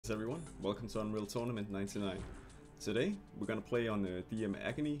Everyone, welcome to Unreal Tournament 99. Today we're gonna play on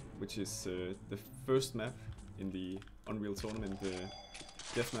DM-Agony, which is the first map in the Unreal Tournament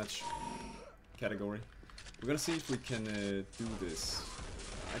deathmatch category. We're gonna see if we can do this.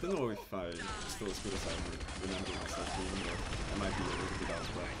 I don't know if I'm still as good as I remember myself being, but I might be a little bit out of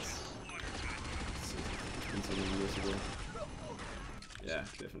practice. It's been so many years ago. Yeah,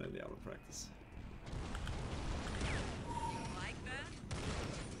 definitely out of practice.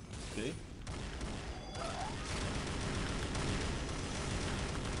 Okay.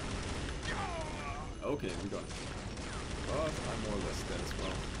 Okay, we got it. But I'm more or less dead as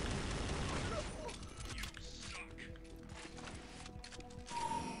well. You suck.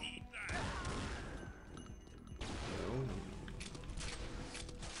 Eat that. No.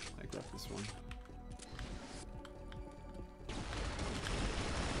 I grab this one.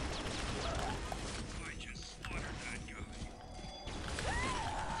 I just slaughtered that guy.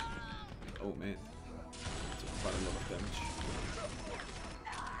 Oh man, took quite a lot of damage.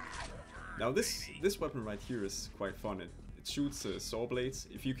 Now this weapon right here is quite fun. It shoots saw blades.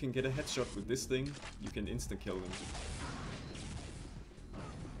 If you can get a headshot with this thing, you can insta kill them.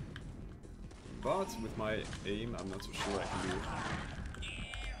 But with my aim, I'm not so sure I can do it.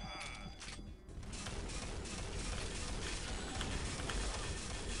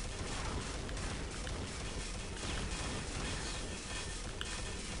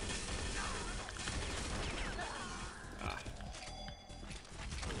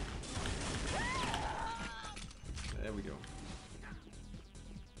 There we go.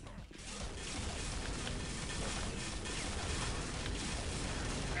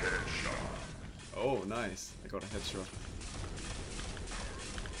 Headshot. Oh, nice. I got a headshot.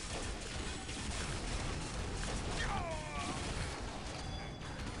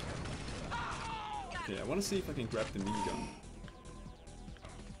 Okay, I want to see if I can grab the minigun.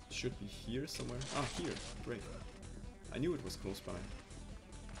 It should be here somewhere. Ah, here. Great. I knew it was close by.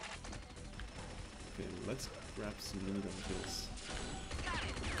 Okay, let's grab some minigun kills.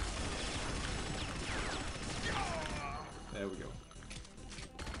 There we go.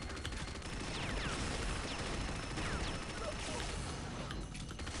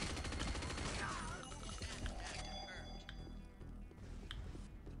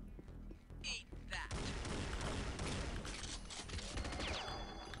 Eat that.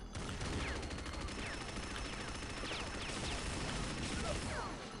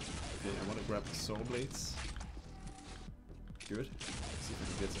 Okay, I want to grab the saw blades. Good. Let's see if I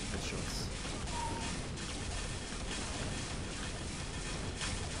can get some headshots.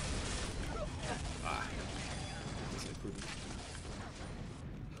 Ah, I guess I couldn't.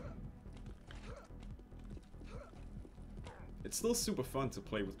 It's still super fun to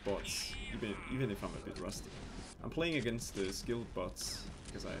play with bots, even if I'm a bit rusty. I'm playing against the skilled bots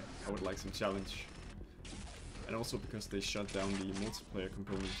because I would like some challenge, and also because they shut down the multiplayer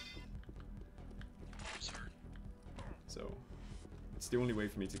component. So it's the only way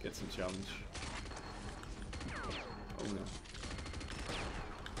for me to get some challenge. Oh no.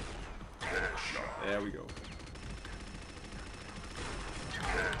 There we go.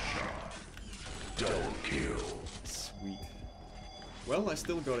 Double kill. Sweet. Well, I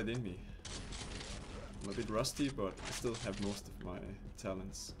still got it in me. I'm a bit rusty, but I still have most of my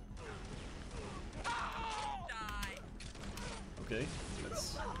talents. Die. Okay,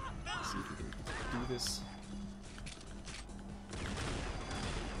 let's see if we can do this.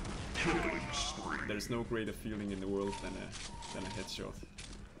 Killing spree. There's no greater feeling in the world than a headshot.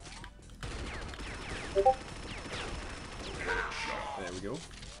 There we go.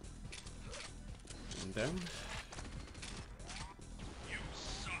 And down. You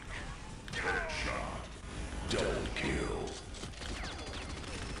suck. Headshot. Double kill.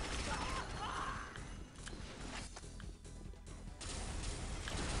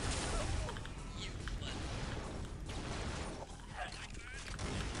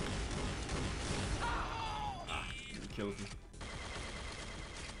 He killed me.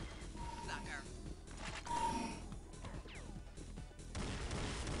 Sucker.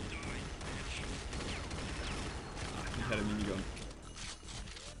 He had a minigun.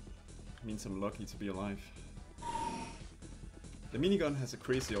 Means I'm lucky to be alive. The minigun has a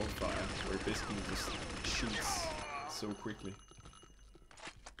crazy old fire, where it basically just shoots so quickly.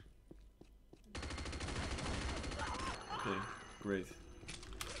 Okay, great.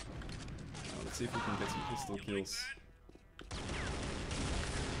 Now let's see if we can get some pistol kills.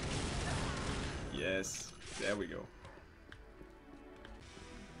 Yes, there we go.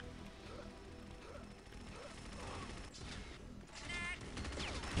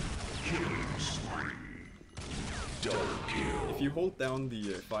 Killing spree. Double kill. if you hold down the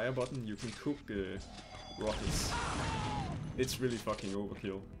fire button, you can cook rockets. It's really fucking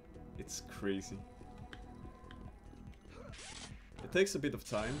overkill. It's crazy. It takes a bit of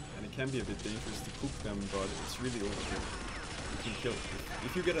time, and it can be a bit dangerous to cook them, but it's really overkill. You can kill.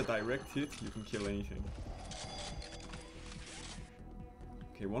 If you get a direct hit, you can kill anything.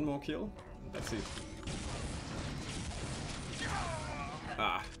 Okay, one more kill. That's it.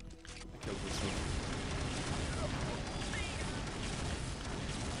 Ah, I killed myself.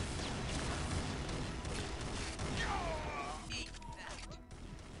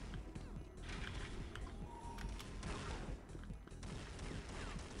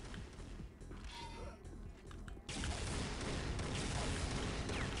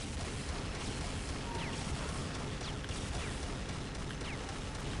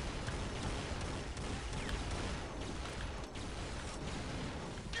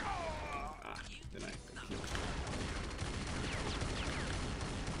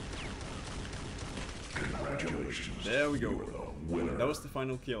 There we go. That was the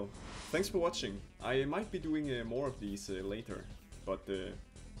final kill. Thanks for watching. I might be doing more of these later, but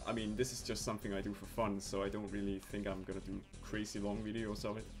I mean, this is just something I do for fun, so I don't really think I'm gonna do crazy long videos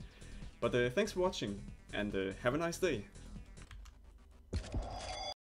of it. But thanks for watching, and have a nice day.